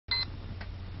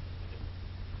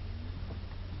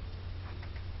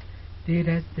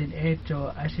Diras del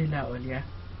hecho ashila olia.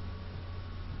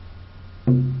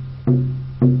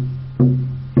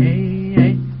 Hey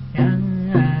hey yang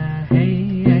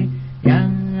hey hey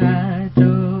yang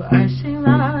jo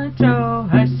ashila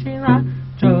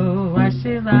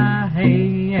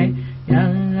hey hey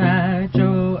yang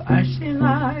jo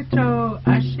ashila hey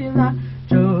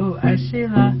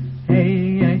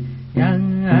hey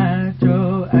yang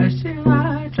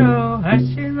jo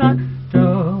ashila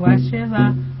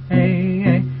hey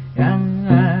hey yang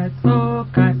to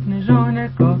kat ni jone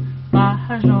ko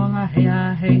bahajola hey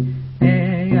hey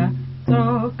hey ya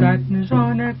to kat ni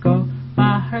jone ko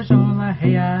bahajola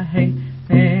hey hey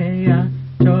hey ya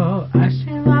jo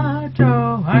ashila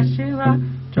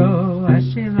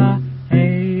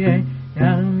hey hey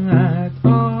yang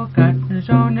to kat ni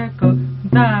jone ko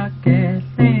ta ke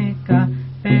seka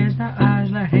pesa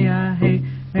ajla hey hey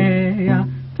hey ya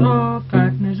to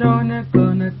kat ni jone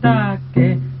ko na ta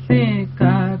ke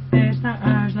seka pesa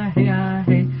ajla hey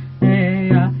hey hey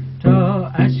ya jo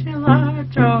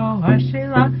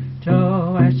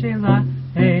ashila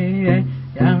hey hey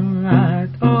yang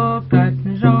to kat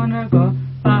ni jone ko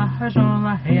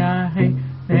bahajola hey hey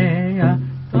hey ya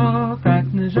to kat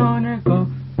ni jone ko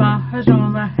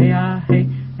bahajola hey hey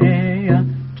hey ya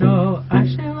jo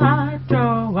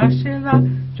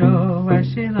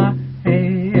ashila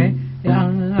hey hey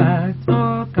yang to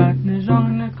kat ni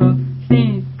jone ko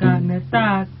sika ne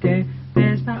ta ke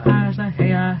pesa ajla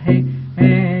hey hey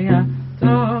hey ya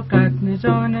to kat ni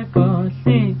jone ko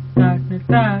sika ne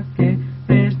ta